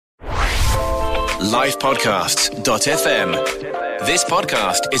livepodcasts.fm. This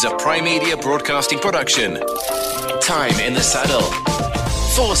podcast is a Prime Media broadcasting production. Time in the Saddle.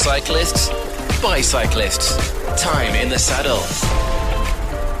 For cyclists, by cyclists. Time in the Saddle.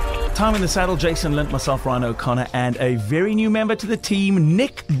 Time in the Saddle, Jason Lind, myself, Ryan O'Connor, and a very new member to the team,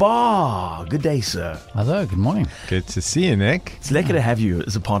 Nick Barr. Good day, sir. Hello, good morning. Good to see you, Nick. It's lucky to have you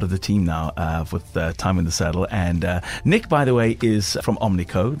as a part of the team now with Time in the Saddle. And Nick, by the way, is from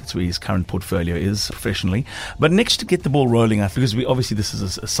Omnico. That's where his current portfolio is professionally. But Nick, to get the ball rolling, because obviously this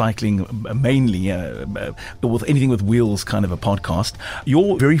is a cycling mainly, with anything with wheels kind of a podcast.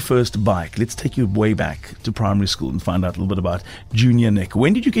 Your very first bike, let's take you way back to primary school and find out a little bit about Junior Nick.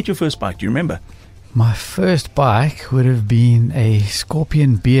 When did you get your first bike? Do you remember? My first bike would have been a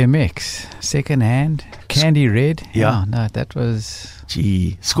Scorpion BMX, second hand, candy red. Yeah. Oh, no, that was...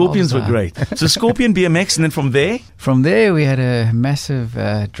 Gee, Scorpions were great. So Scorpion BMX, and then from there? From there, we had a massive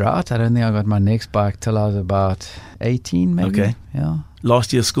drought. I don't think I got my next bike till I was about 18, maybe. Okay. Yeah.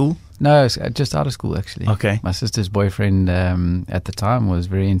 Last year school? No, just out of school, actually. Okay. My sister's boyfriend at the time was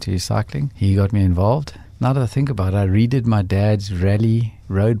very into cycling. He got me involved. Now that I think about it, I redid my dad's rally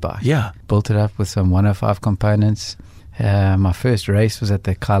road bike. Yeah. Built it up with some 105 components. My first race was at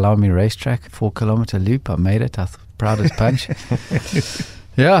the Kailami racetrack, 4-kilometer loop. I made it. I was proud as punch.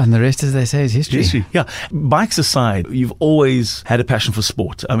 Yeah, and the rest, as they say, is history. Yeah. Bikes aside, you've always had a passion for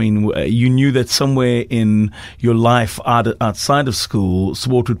sport. I mean, you knew that somewhere in your life outside of school,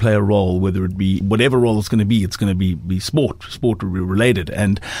 sport would play a role, whether it be whatever role it's going to be sport. Sport would be related.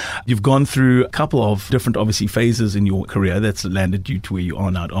 And you've gone through a couple of different, obviously, phases in your career that's landed you to where you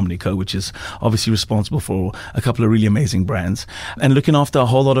are now at Omnico, which is obviously responsible for a couple of really amazing brands and looking after a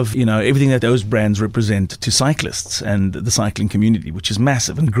whole lot of, everything that those brands represent to cyclists and the cycling community, which is massive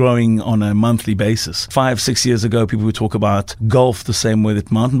and growing on a monthly basis. 5-6 years ago, people would talk about golf the same way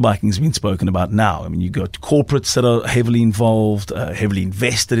that mountain biking has been spoken about now. I mean, you got corporates that are heavily involved, heavily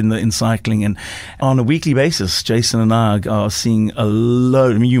invested in cycling, and on a weekly basis, Jason and I are seeing a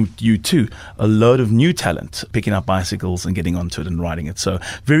load, I mean, you too, a load of new talent picking up bicycles and getting onto it and riding it. So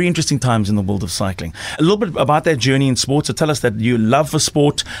very interesting times in the world of cycling. A little bit about that journey in sports. So tell us that you love for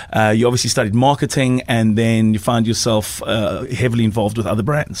sport, you obviously studied marketing, and then you find yourself heavily involved with other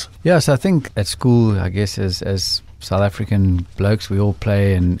brands. Yes, I think at school, I guess as South African blokes, we all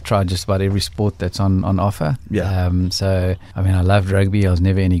play and try just about every sport that's on offer. Yeah. So, I mean, I loved rugby. I was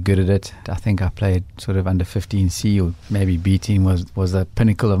never any good at it. I think I played sort of under 15C or maybe B team was the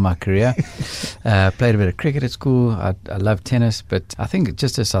pinnacle of my career. Played a bit of cricket at school. I loved tennis, but I think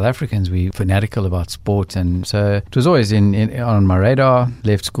just as South Africans, we're fanatical about sport. And so it was always on my radar.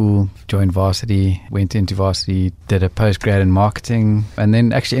 Left school, joined varsity, went into varsity, did a postgrad in marketing, and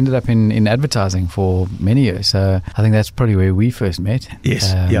then actually ended up in advertising for many years. So I think that's probably where we first met.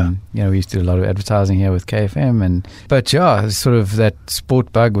 Yes, we used to do a lot of advertising here with KFM, but sort of that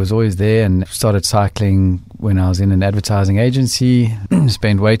sport bug was always there, and started cycling when I was in an advertising agency.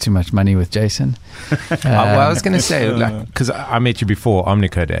 Spent way too much money with Jason. Well, I was going to say, because I met you before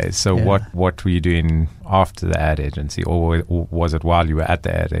Omnico days, so Yeah. what were you doing after the ad agency, or was it while you were at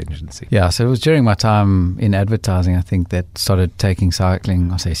the ad agency? Yeah, so it was during my time in advertising, I think, that started taking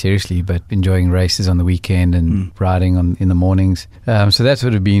cycling, I say seriously, but enjoying races on the weekend and riding in the mornings. So that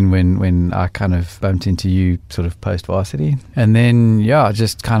would have been when I kind of bumped into you sort of post-varsity. And then,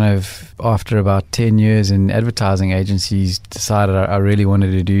 just kind of after about 10 years in advertising agencies, decided I really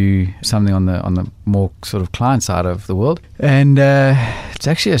wanted to do something on the more sort of client side of the world. And it's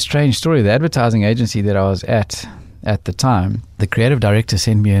actually a strange story. The advertising agency that I was at the time, the creative director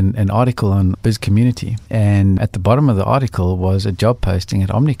sent me an article on Biz Community, and at the bottom of the article was a job posting at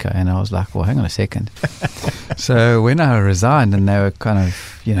Omnico, and I was like, well, hang on a second. So when I resigned, and they were kind of,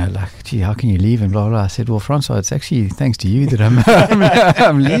 like, gee, how can you leave, and blah, blah, I said, well, Francois, it's actually thanks to you that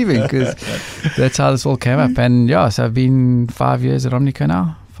I'm leaving, because that's how this all came up. And so I've been 5 years at Omnico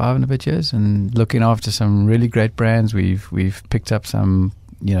now, 5 and a bit years, and looking after some really great brands. We've picked up some,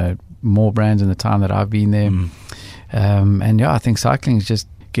 more brands in the time that I've been there. And I think cycling is just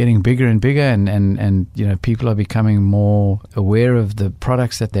getting bigger and bigger, and people are becoming more aware of the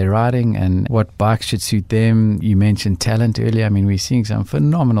products that they're riding and what bikes should suit them. You mentioned talent earlier. I mean, we're seeing some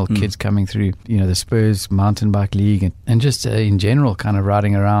phenomenal kids coming through, the Spurs Mountain Bike League, and just in general kind of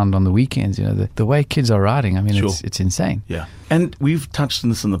riding around on the weekends. The way kids are riding, I mean, Sure. it's insane. Yeah. And we've touched on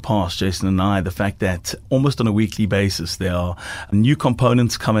this in the past, Jason and I, the fact that almost on a weekly basis, there are new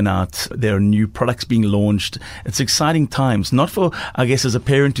components coming out. There are new products being launched. It's exciting times, not for, I guess, as a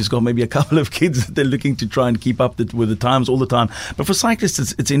parent who's got maybe a couple of kids that they're looking to try and keep up with the times all the time. But for cyclists,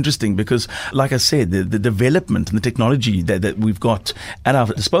 it's interesting because, like I said, the development and the technology that we've got at our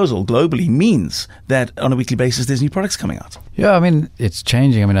disposal globally means that on a weekly basis, there's new products coming out. Yeah, I mean, it's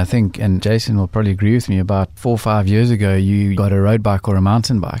changing. I mean, I think, and Jason will probably agree with me, about 4 or 5 years ago, you got a road bike or a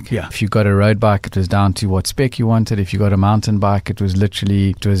mountain bike. Yeah. If you got a road bike, it was down to what spec you wanted. If you got a mountain bike, it was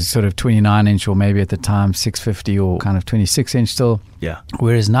sort of 29-inch or maybe at the time 650 or kind of 26-inch still. Yeah.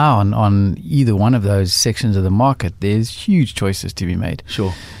 Whereas now on either one of those sections of the market, there's huge choices to be made.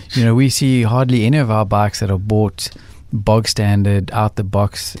 Sure. We see hardly any of our bikes that are bought bog standard, out the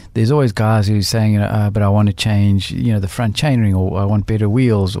box. There's always guys who's saying, but I want to change, the front chainring, or I want better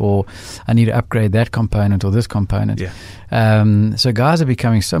wheels, or I need to upgrade that component or this component. Yeah. So guys are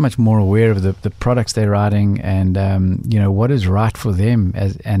becoming so much more aware of the products they're riding and, what is right for them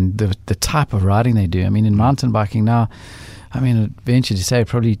and the type of riding they do. I mean, in mountain biking now, I venture to say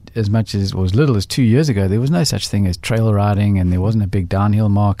probably as much as or as little as 2 years ago, there was no such thing as trail riding, and there wasn't a big downhill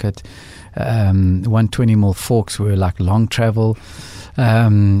market. 120mm forks were like long travel,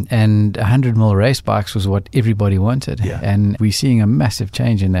 and 100mm race bikes was what everybody wanted. Yeah. And we're seeing a massive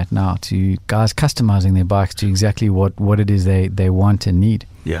change in that now, to guys customizing their bikes to exactly what it is they want and need.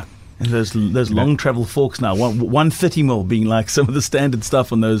 Yeah. And there's long travel forks now. 130mm being like some of the standard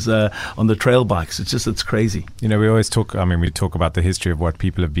stuff on those on the trail bikes. It's crazy. We always talk. We talk about the history of what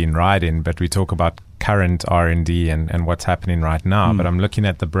people have been riding, but we talk about current R&D and what's happening right now. But I'm looking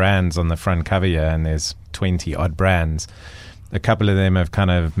at the brands on the front cover here, and there's 20 odd brands. A couple of them have kind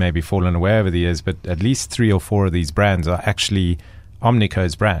of maybe fallen away over the years, but at least 3 or 4 of these brands are actually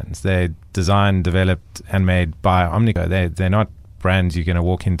Omnico's brands. They're designed, developed, and made by Omnico. They're not brands you're going to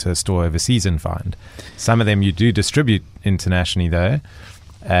walk into a store overseas and find. Some of them you do distribute internationally though.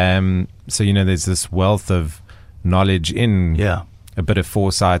 So there's this wealth of knowledge in a bit of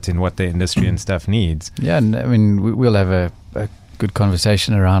foresight in what the industry and stuff needs. Yeah, and we'll have a good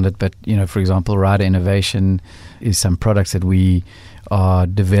conversation around it, but for example, Rider Innovation is some products that we are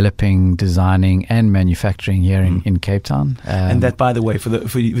developing, designing, and manufacturing here in Cape Town. And that, by the way, for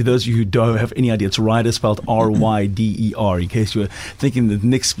those of you who don't have any idea, it's Rider spelled R-Y-D-E-R. In case you were thinking that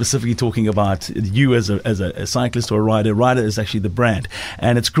Nick's specifically talking about you as a cyclist or a rider, Rider is actually the brand,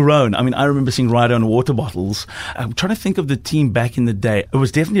 and it's grown. I remember seeing Rider on water bottles. I'm trying to think of the team back in the day. It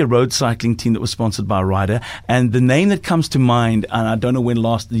was definitely a road cycling team that was sponsored by Rider, and the name that comes to mind, and I don't know when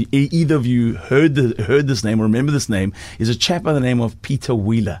last either of you heard this name or remember this name, is a chap by the name of Peter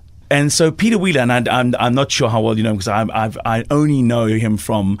Wheeler. And so Peter Wheeler, and I'm not sure how well you know him, because I only know him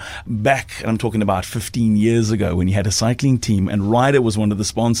from back, and I'm talking about 15 years ago, when he had a cycling team, and Rider was one of the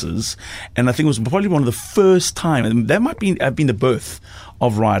sponsors. And I think it was probably one of the first time, and that might have been the birth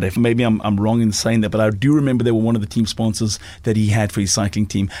of Rider. Maybe I'm wrong in saying that, but I do remember they were one of the team sponsors that he had for his cycling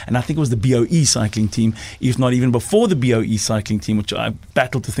team. And I think it was the BOE cycling team, if not even before the BOE cycling team, which I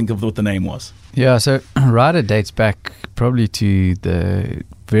battled to think of what the name was. Yeah, so Rider dates back probably to the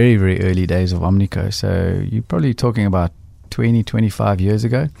very, very early days of Omnico. So you're probably talking about 20, 25 years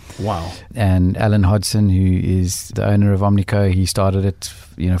ago. Wow. And Alan Hodson, who is the owner of Omnico, he started it,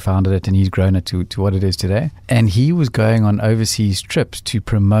 founded it, and he's grown it to what it is today. And he was going on overseas trips to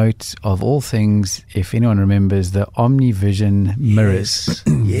promote, of all things, if anyone remembers, the OmniVision mirrors.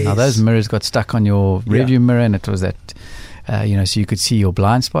 Yes. Now, those mirrors got stuck on your rearview mirror, and it was that, so you could see your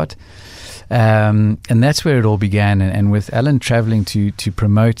blind spot. And that's where it all began. And with Alan traveling to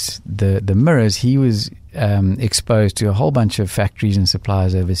promote the mirrors, he was exposed to a whole bunch of factories and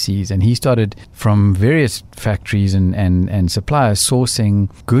suppliers overseas. And he started from various factories and suppliers sourcing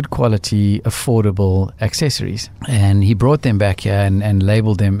good quality, affordable accessories. And he brought them back here and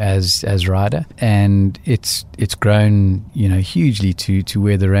labeled them as Rider. And it's grown, hugely to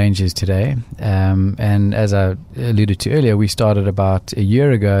where the range is today. And as I alluded to earlier, we started about a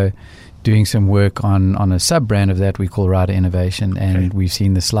year ago doing some work on a sub-brand of that we call Rider Innovation, and we've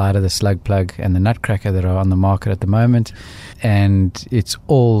seen the Slider, the Slug Plug, and the Nutcracker that are on the market at the moment, and it's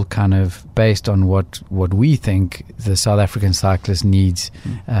all kind of based on what we think the South African cyclist needs,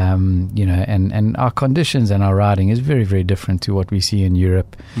 and our conditions and our riding is very, very different to what we see in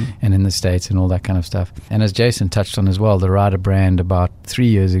Europe and in the States and all that kind of stuff. And as Jason touched on as well, the Rider brand about 3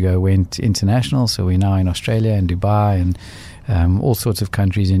 years ago went international, so we're now in Australia and Dubai and all sorts of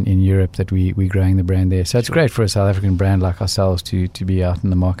countries in Europe that we're growing the brand there. So it's great for a South African brand like ourselves to be out in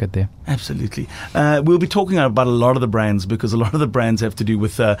the market there. Absolutely. We'll be talking about a lot of the brands, because a lot of the brands have to do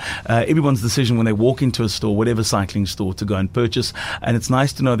with everyone's decision when they walk into a store, whatever cycling store, to go and purchase. And it's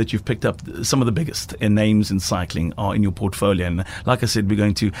nice to know that you've picked up some of the biggest names in cycling are in your portfolio. And like I said, we're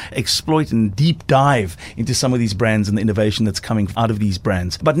going to exploit and deep dive into some of these brands and the innovation that's coming out of these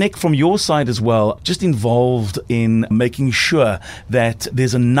brands. But Nick, from your side as well, just involved in making sure that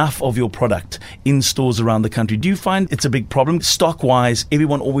there's enough of your product in stores around the country. Do you find it's a big problem? Stock-wise,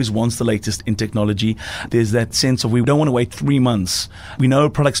 everyone always wants the latest in technology. There's that sense of we don't want to wait 3 months. We know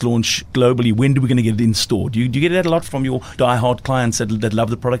products launch globally. When do we going to get it in store? Do you get that a lot from your die-hard clients that love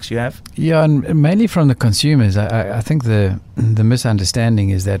the products you have? Yeah, and mainly from the consumers. I think the misunderstanding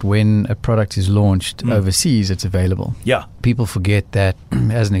is that when a product is launched overseas, it's available. Yeah. People forget that,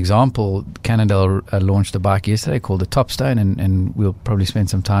 as an example, Cannondale launched a bike yesterday called the Topstone, and we'll probably spend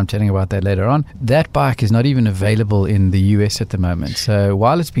some time chatting about that later on. That bike is not even available in the US at the moment. So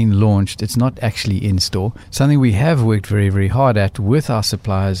while it's been launched, it's not actually in store. Something we have worked very, very hard at with our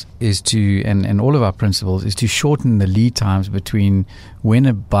suppliers is to, and all of our principals, is to shorten the lead times between when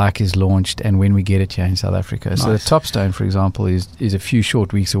a bike is launched and when we get it here in South Africa. Nice. So the Topstone, for example, is a few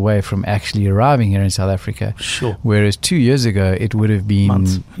short weeks away from actually arriving here in South Africa. Sure. Whereas 2 years ago, it would have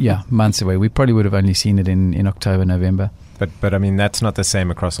been months away. We probably would have only seen it in October, November. But I mean, that's not the same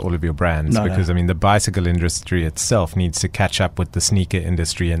across all of your brands, because I mean, the bicycle industry itself needs to catch up with the sneaker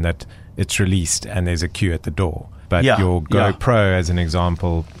industry in that it's released and there's a queue at the door. But your GoPro, as an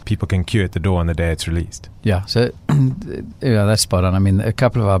example, people can queue at the door on the day it's released. Yeah, so that's spot on. I mean, a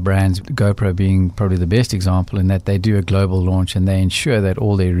couple of our brands, GoPro being probably the best example, in that they do a global launch and they ensure that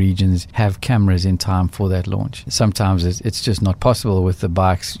all their regions have cameras in time for that launch. Sometimes it's just not possible with the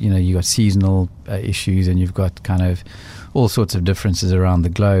bikes. You know, you got seasonal issues and you've got kind of all sorts of differences around the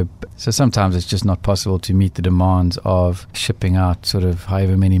globe. So sometimes it's just not possible to meet the demands of shipping out sort of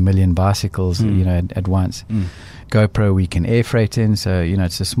however many million bicycles, at once. GoPro we can air freight in, so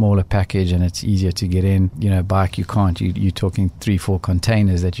it's a smaller package and it's easier to get in. Bike you can't. You're talking 3-4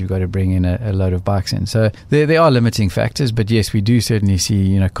 containers that you've got to bring in a load of bikes in. So there are limiting factors, but yes, we do certainly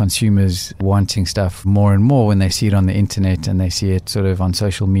see consumers wanting stuff more and more when they see it on the internet and they see it sort of on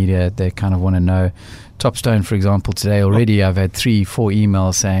social media. They kind of want to know. Topstone, for example, today already I've had 3-4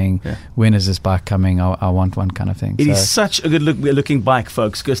 emails saying, when is this bike coming? I want one, kind of thing. It is such a good looking bike,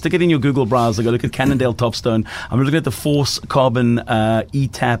 folks. Go stick it in your Google browser. Go look at Cannondale Topstone. I'm looking at the Force Carbon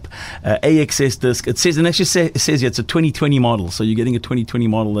E-Tap AXS disc. It says, and actually says here, it's a 2020 model. So you're getting a 2020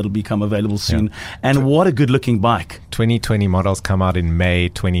 model that'll become available soon. Yeah. And what a good looking bike. 2020 models come out in May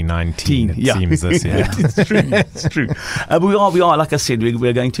 2019, it seems this year. It's true. But we are, like I said,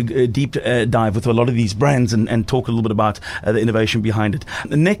 we're going to deep dive with a lot of these brands and talk a little bit about the innovation behind it.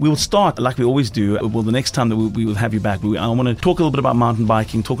 Nick, we will start like we always do. Well, the next time that we will have you back, I want to talk a little bit about mountain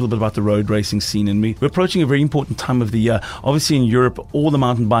biking, talk a little bit about the road racing scene. And we're approaching a very important time of the year. Obviously in Europe, all the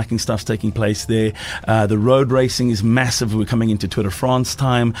mountain biking stuff's taking place there. The road racing is massive. We're coming into Tour de France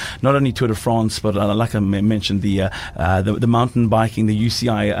time. Not only Tour de France, but like I mentioned, the mountain biking, the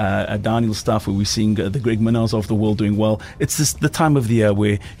UCI downhill stuff, where we're seeing the Greg Minnaars of the world doing well. It's just the time of the year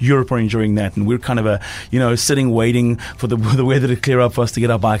where Europe are enjoying that, and we're kind of sitting waiting for the weather to clear up for us to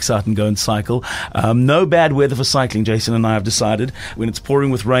get our bikes out and go and cycle. No bad weather for cycling, Jason and I have decided. When it's pouring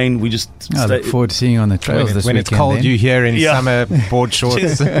with rain, we just I look forward to seeing you on the trails this weekend. When it's cold, you here in summer board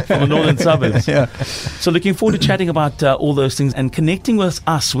shorts from the northern suburbs. So looking forward to chatting about all those things and connecting with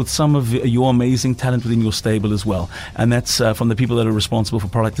us with some of your amazing talent within your stable as well. And that's from the people that are responsible for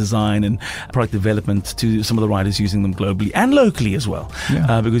product design and product development to some of the riders using them globally and locally as well.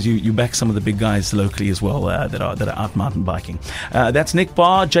 Because you back some of the big guys locally as well that are out mountain biking. That's Nick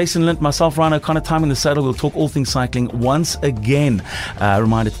Barr, Jason Lind, myself, Ryan O'Connor. Time in the Saddle. We'll talk all things cycling once again.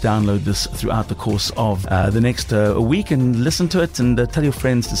 Reminder to download this throughout the course of the next week and listen to it, and tell your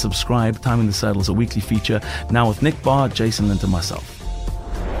friends to subscribe. Time in the Saddle is a weekly feature now with Nick Barr, Jason Lind and myself.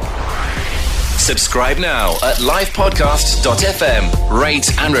 Subscribe now at livepodcasts.fm.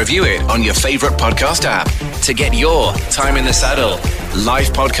 Rate and review it on your favorite podcast app to get your Time in the Saddle.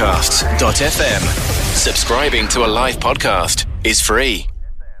 Livepodcasts.fm. Subscribing to a live podcast is free.